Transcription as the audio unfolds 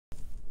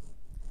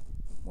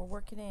We're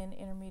working in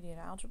intermediate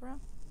algebra.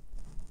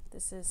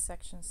 This is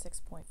section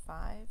 6.5.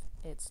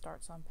 It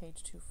starts on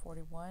page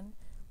 241.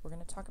 We're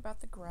going to talk about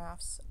the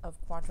graphs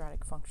of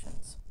quadratic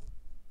functions.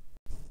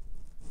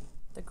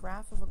 The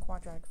graph of a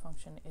quadratic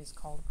function is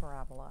called a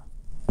parabola,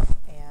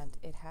 and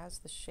it has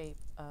the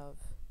shape of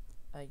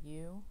a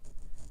U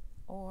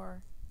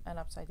or an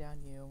upside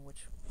down U,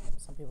 which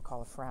some people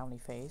call a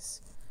frowny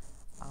face.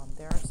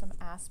 There are some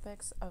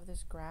aspects of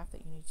this graph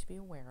that you need to be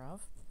aware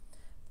of.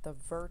 The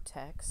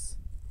vertex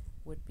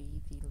would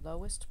be the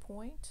lowest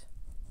point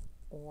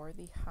or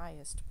the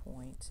highest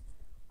point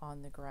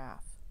on the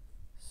graph.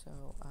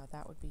 So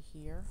that would be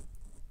here.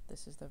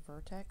 This is the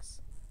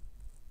vertex,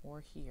 or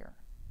here,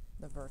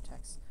 the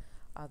vertex.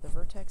 The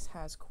vertex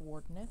has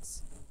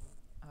coordinates,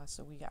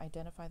 so we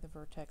identify the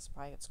vertex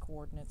by its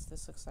coordinates.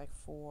 This looks like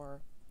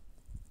 4,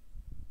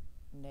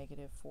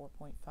 negative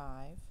 4.5,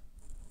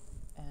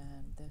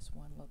 and this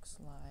one looks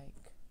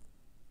like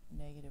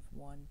negative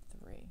 1,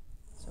 3.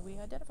 So we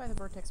identify the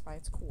vertex by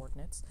its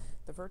coordinates.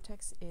 The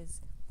vertex is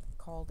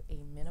called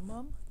a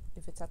minimum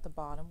if it's at the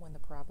bottom when the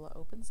parabola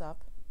opens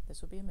up.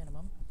 This would be a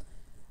minimum,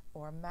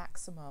 or a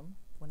maximum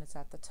when it's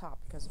at the top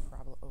because the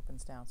parabola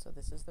opens down. So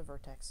this is the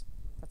vertex.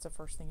 That's the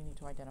first thing you need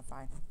to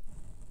identify.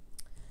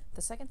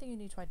 The second thing you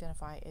need to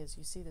identify is,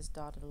 you see this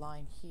dotted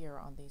line here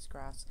on these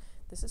graphs.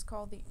 This is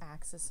called the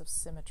axis of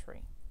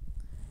symmetry.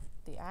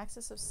 The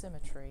axis of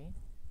symmetry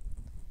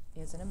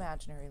is an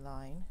imaginary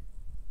line,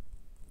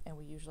 and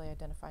we usually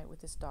identify it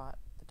with this dot.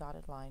 The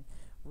dotted line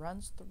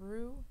runs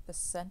through the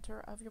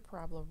center of your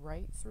parabola,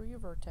 right through your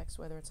vertex,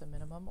 whether it's a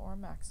minimum or a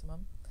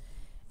maximum,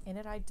 and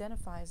it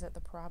identifies that the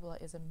parabola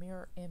is a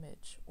mirror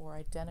image or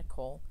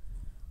identical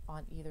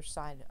on either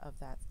side of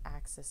that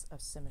axis of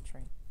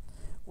symmetry.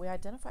 We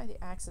identify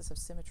the axis of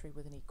symmetry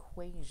with an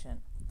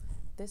equation.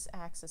 This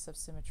axis of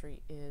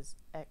symmetry is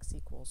x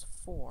equals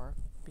 4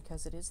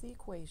 because it is the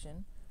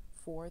equation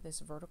for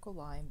this vertical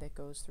line that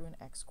goes through an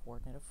x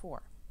coordinate of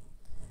 4.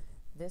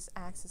 This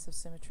axis of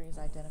symmetry is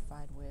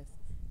identified with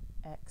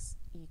x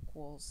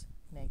equals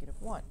negative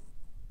 1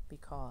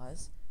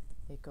 because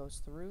it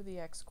goes through the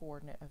x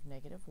coordinate of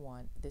negative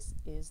 1. This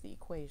is the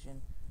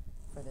equation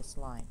for this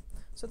line.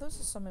 So those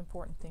are some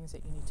important things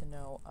that you need to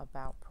know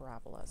about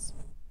parabolas.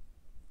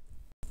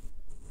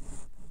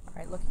 All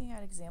right, looking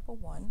at example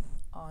 1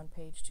 on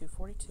page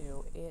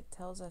 242, it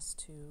tells us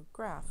to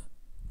graph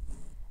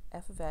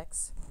f of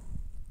x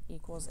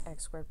equals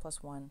x squared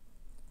plus 1.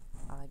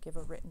 Give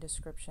a written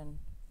description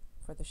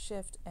for the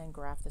shift and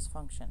graph this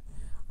function.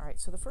 All right,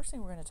 so the first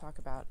thing we're going to talk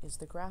about is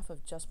the graph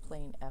of just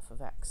plain f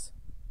of x.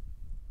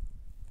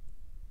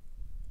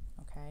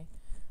 Okay,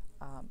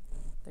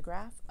 the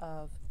graph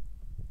of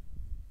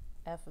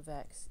f of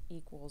x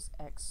equals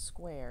x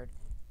squared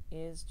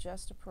is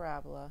just a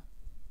parabola.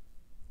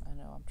 I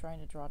know I'm trying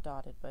to draw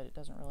dotted, but it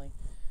doesn't really,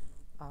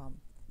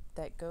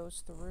 that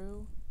goes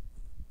through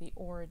the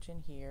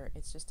origin here.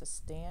 It's just a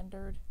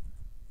standard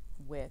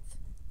width,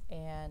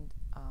 and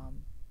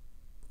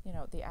you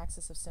know, the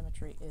axis of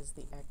symmetry is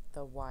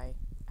the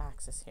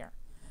y-axis here.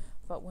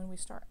 But when we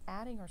start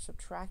adding or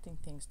subtracting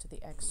things to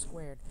the x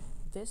squared,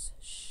 this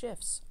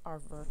shifts our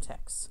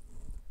vertex.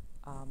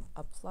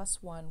 A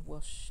plus 1 will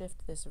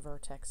shift this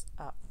vertex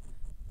up.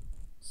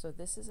 So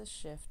this is a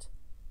shift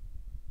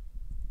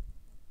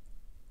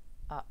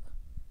up,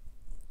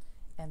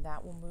 and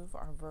that will move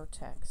our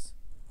vertex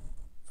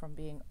from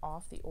being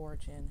off the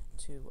origin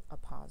to a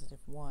positive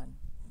 1.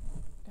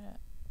 There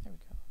we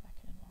go, that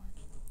can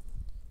enlarge.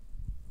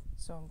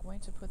 So I'm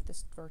going to put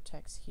this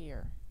vertex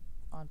here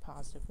on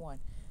positive 1.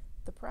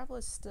 The parabola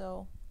is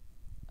still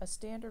a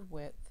standard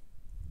width.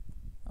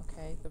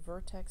 Okay, the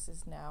vertex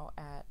is now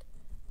at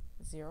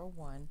 0,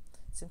 1.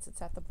 Since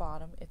it's at the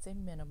bottom, it's a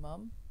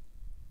minimum.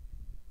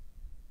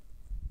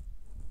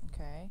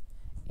 Okay,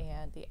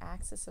 and the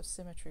axis of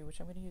symmetry, which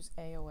I'm going to use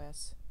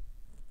AOS,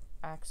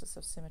 axis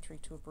of symmetry,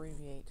 to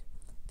abbreviate.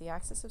 The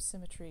axis of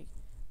symmetry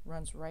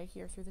runs right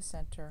here through the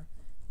center.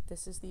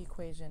 This is the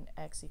equation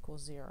x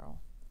equals 0.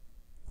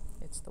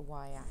 It's the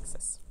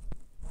y-axis.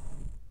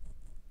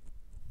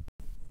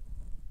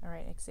 All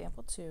right,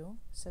 example 2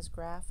 says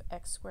graph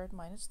x squared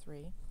minus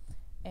 3,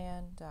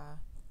 and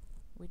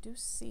we do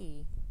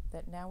see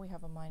that now we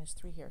have a minus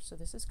 3 here, so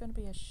this is going to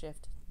be a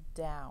shift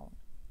down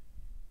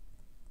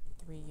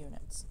 3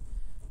 units.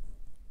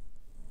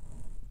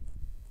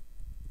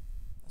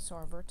 So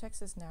our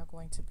vertex is now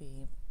going to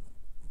be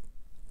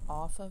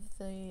off of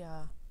the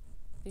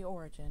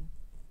origin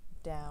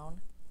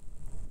down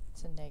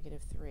to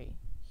negative 3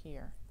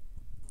 here.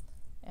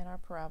 And our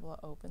parabola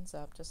opens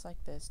up just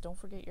like this. Don't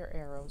forget your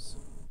arrows,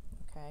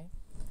 okay?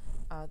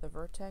 The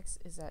vertex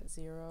is at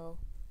 0,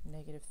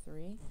 negative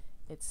 3.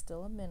 It's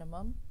still a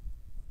minimum.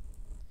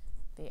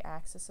 The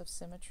axis of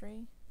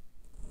symmetry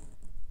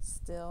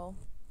still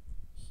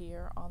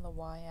here on the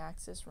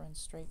y-axis, runs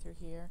straight through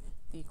here.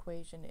 The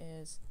equation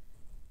is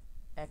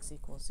x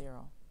equals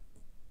 0.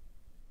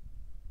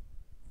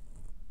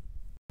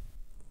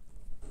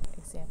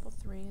 Example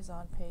 3 is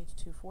on page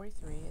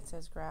 243. It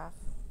says graph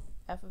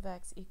f of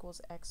x equals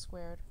x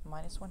squared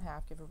minus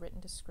 1/2. Give a written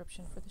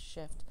description for the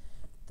shift.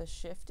 the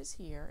shift is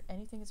here.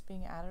 Anything that's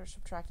being added or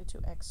subtracted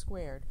to x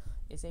squared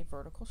is a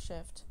vertical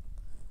shift.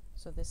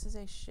 So this is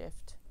a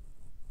shift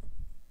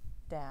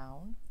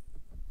down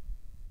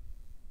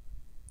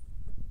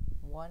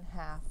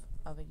 1/2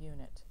 of a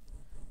unit.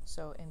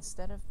 So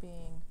instead of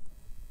being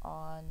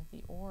on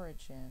the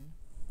origin,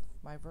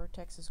 my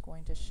vertex is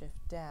going to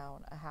shift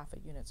down 1/2 a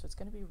unit. So it's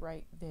going to be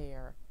right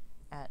there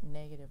at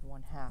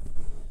 -1/2.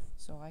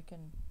 So I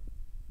can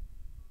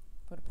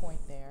put a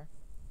point there.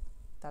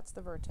 That's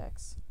the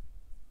vertex.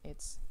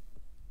 Its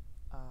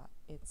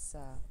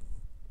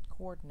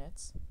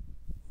coordinates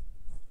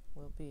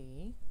will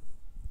be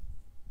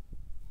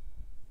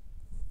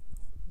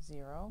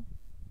 0,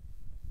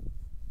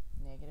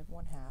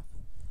 -1/2.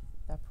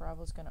 That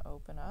parabola is going to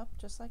open up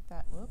just like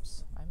that.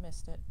 Whoops, I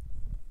missed it.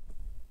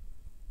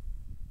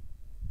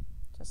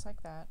 Just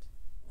like that.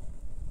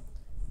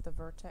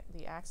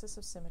 The axis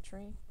of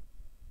symmetry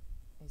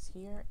is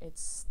here.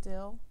 It's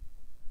still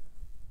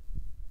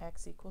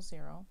x equals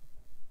 0.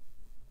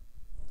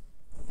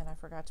 And I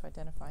forgot to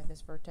identify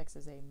this vertex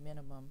as a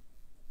minimum,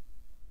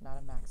 not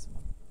a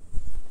maximum.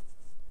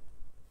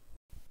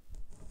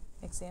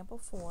 Example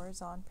 4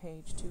 is on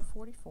page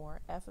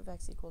 244. F of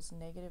x equals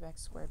 -x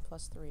squared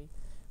plus 3.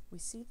 We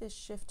see this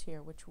shift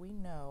here, which we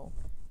know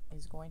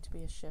is going to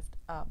be a shift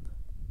up.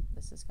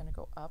 This is going to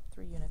go up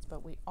 3 units,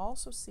 but we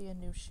also see a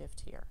new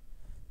shift here,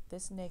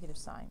 this negative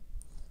sign.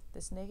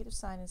 This negative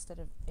sign, instead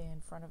of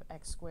in front of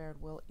x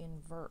squared, will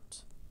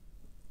invert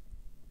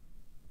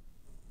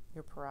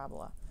your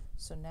parabola.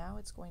 So now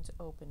it's going to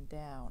open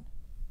down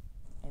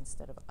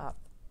instead of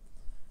up.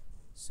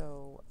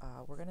 So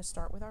we're going to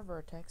start with our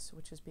vertex,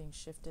 which is being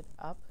shifted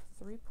up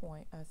 3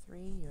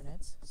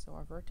 units. So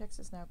our vertex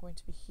is now going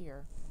to be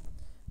here.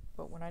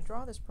 But when I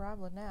draw this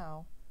parabola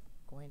now,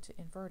 I'm going to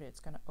invert it. It's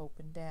going to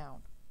open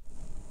down.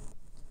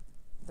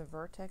 The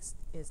vertex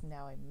is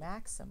now a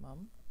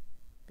maximum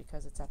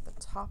because it's at the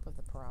top of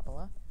the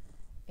parabola,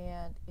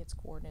 and its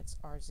coordinates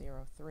are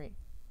 0, 3.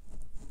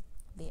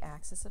 The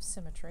axis of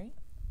symmetry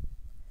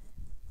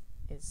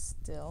is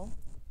still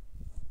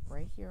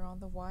right here on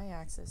the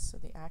y-axis, so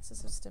the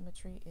axis of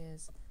symmetry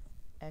is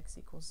x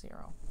equals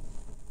 0.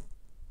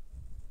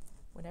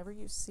 Whenever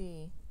you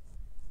see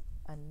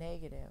a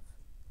negative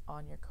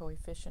on your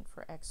coefficient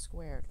for x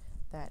squared,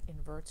 that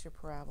inverts your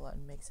parabola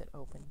and makes it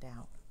open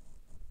down.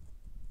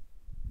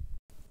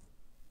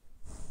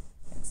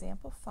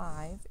 Example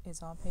 5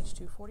 is on page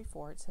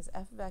 244. It says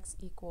f of x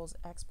equals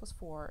x plus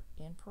 4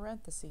 in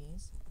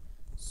parentheses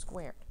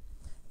squared.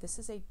 This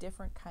is a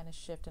different kind of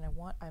shift, and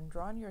I'm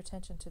drawing your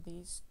attention to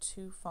these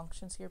two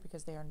functions here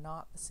because they are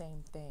not the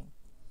same thing.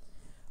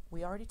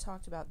 We already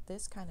talked about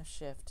this kind of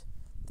shift.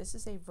 This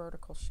is a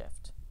vertical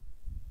shift.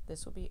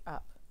 This will be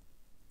up.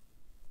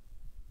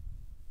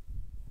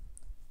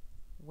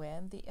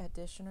 When the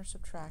addition or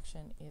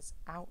subtraction is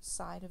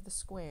outside of the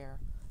square,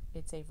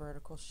 it's a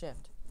vertical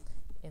shift.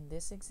 In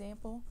this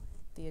example,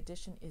 the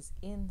addition is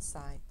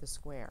inside the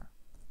square.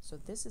 So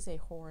this is a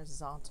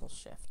horizontal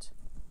shift.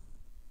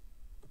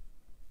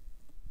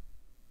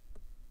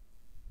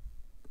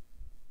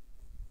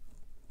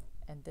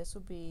 And this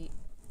will be,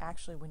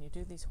 actually, when you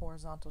do these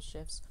horizontal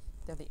shifts,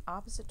 they're the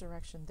opposite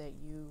direction that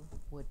you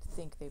would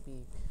think they'd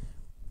be.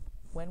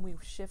 When we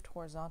shift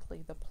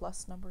horizontally, the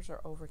plus numbers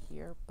are over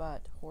here,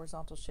 but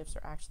horizontal shifts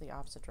are actually the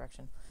opposite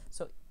direction.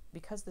 So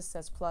because this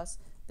says plus,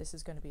 this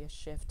is going to be a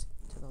shift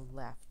to the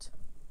left.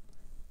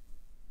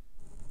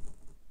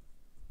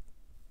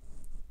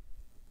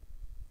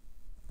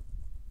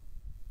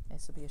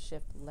 This will be a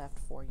shift left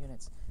 4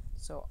 units.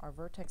 So our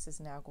vertex is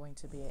now going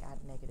to be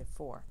at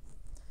 -4.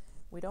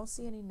 We don't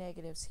see any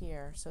negatives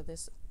here, so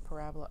this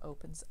parabola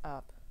opens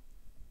up.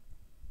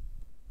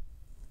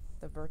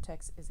 The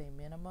vertex is a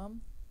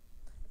minimum.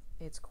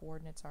 Its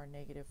coordinates are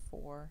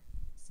 -4,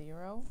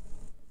 0.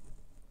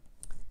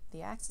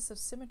 The axis of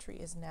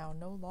symmetry is now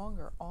no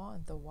longer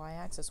on the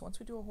y-axis. Once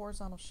we do a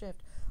horizontal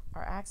shift,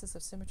 our axis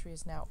of symmetry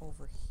is now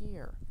over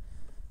here.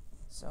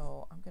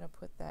 So I'm going to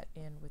put that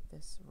in with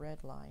this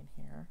red line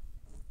here.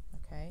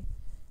 Okay,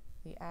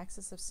 the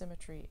axis of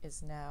symmetry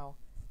is now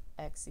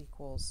x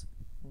equals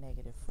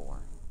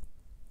 -4.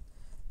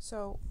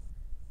 So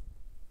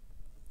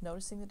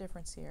noticing the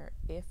difference here,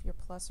 if your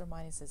plus or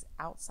minus is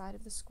outside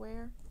of the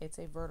square, it's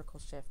a vertical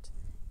shift.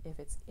 If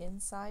it's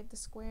inside the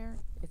square,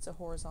 it's a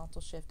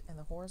horizontal shift, and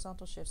the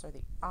horizontal shifts are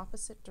the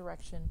opposite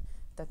direction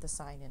that the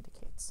sign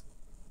indicates.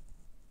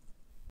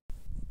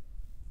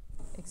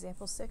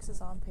 Example 6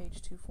 is on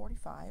page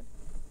 245.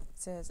 It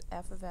says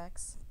f of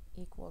x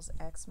equals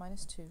x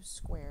minus 2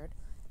 squared,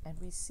 and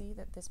we see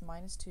that this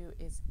 -2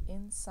 is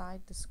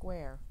inside the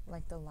square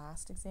like the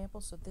last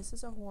example, so this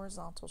is a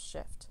horizontal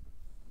shift.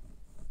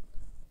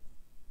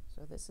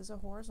 So this is a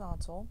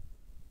horizontal.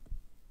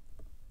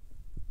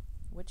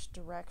 Which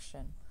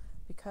direction?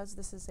 Because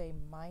this is a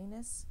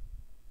minus,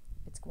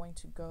 it's going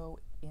to go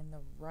in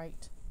the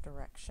right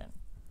direction.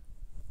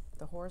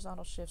 The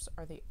horizontal shifts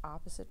are the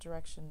opposite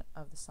direction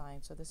of the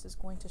sign, so this is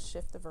going to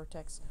shift the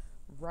vertex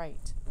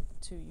right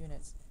 2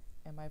 units,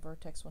 and my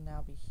vertex will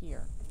now be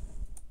here.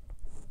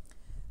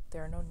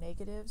 There are no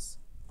negatives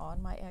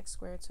on my x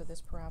squared, so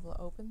this parabola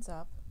opens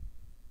up.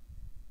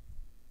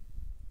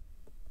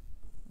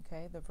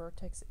 Okay, the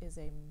vertex is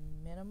a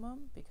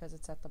minimum because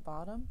it's at the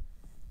bottom.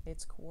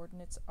 Its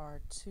coordinates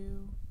are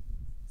 2,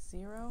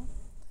 0.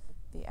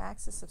 The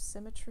axis of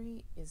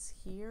symmetry is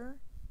here.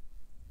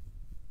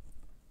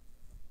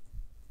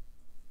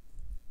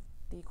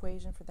 The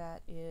equation for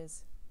that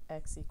is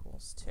x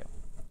equals 2.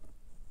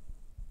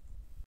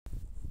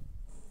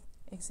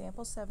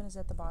 Example 7 is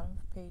at the bottom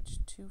of page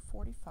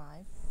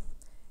 245.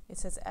 It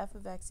says f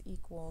of x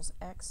equals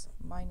x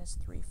minus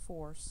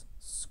 3/4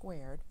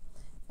 squared.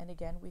 And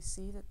again, we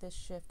see that this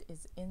shift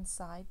is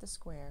inside the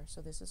square,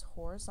 so this is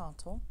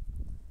horizontal.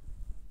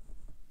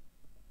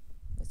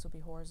 This will be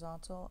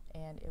horizontal,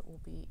 and it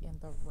will be in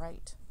the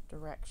right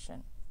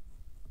direction.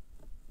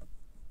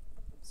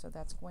 So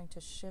that's going to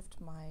shift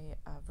my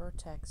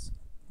vertex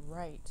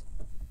right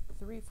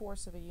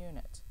 3/4 of a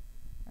unit.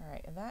 All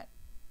right, and that,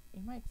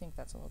 you might think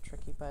that's a little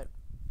tricky, but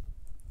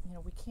you know,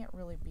 we can't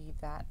really be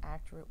that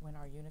accurate when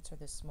our units are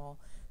this small.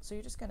 So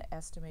you're just going to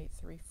estimate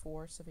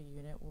 3/4 of a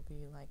unit will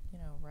be like, you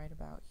know, right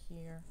about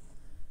here.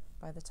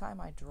 By the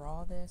time I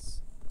draw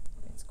this,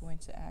 it's going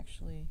to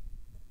actually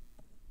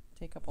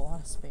take up a lot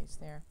of space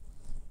there.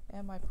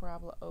 And my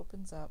parabola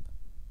opens up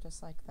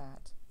just like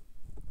that.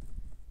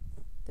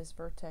 This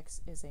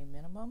vertex is a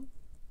minimum.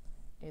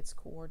 Its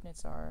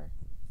coordinates are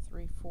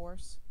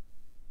 3/4,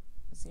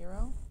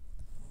 0.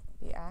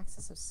 The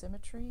axis of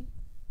symmetry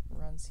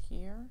runs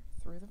here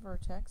through the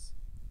vertex,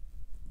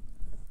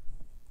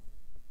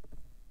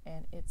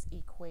 and its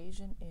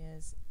equation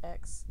is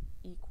x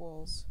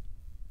equals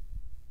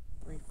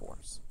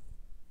 3/4.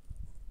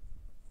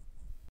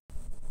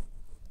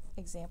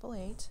 Example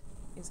 8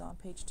 is on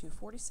page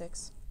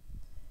 246.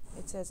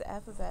 It says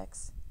f of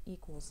x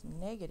equals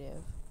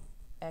negative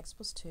x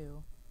plus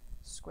 2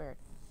 squared.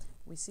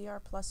 We see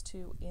our plus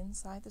 2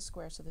 inside the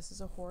square, so this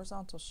is a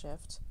horizontal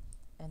shift,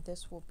 and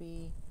this will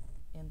be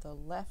in the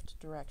left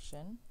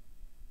direction.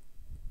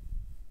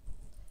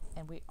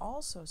 And we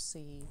also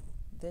see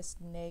this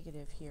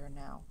negative here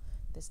now.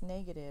 This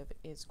negative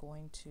is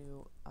going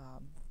to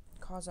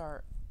cause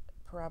our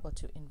parabola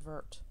to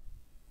invert.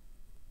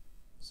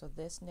 So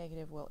this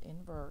negative will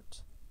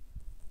invert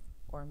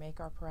or make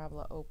our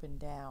parabola open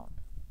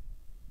down.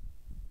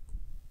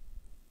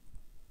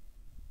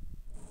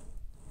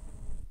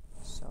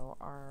 So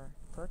our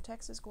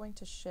vertex is going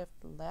to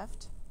shift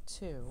left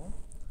 2.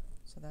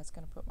 So that's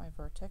going to put my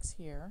vertex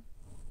here.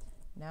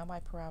 Now my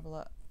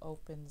parabola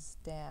opens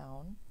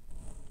down.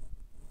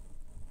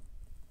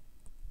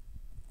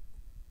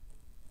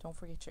 Don't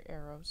forget your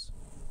arrows.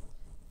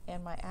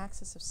 And my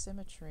axis of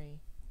symmetry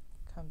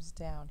comes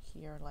down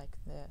here like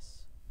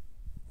this.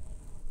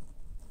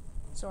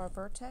 So our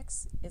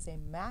vertex is a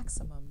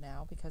maximum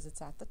now because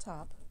it's at the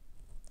top.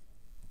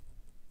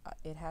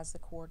 It has the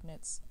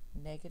coordinates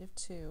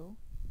 -2,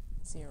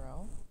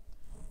 0.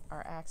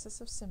 Our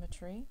axis of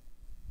symmetry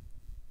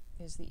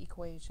is the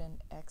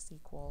equation x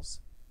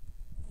equals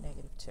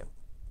 -2.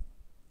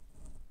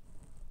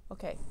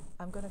 Okay,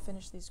 I'm going to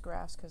finish these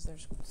graphs because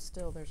there's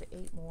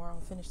 8 more.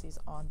 I'll finish these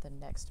on the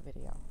next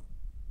video.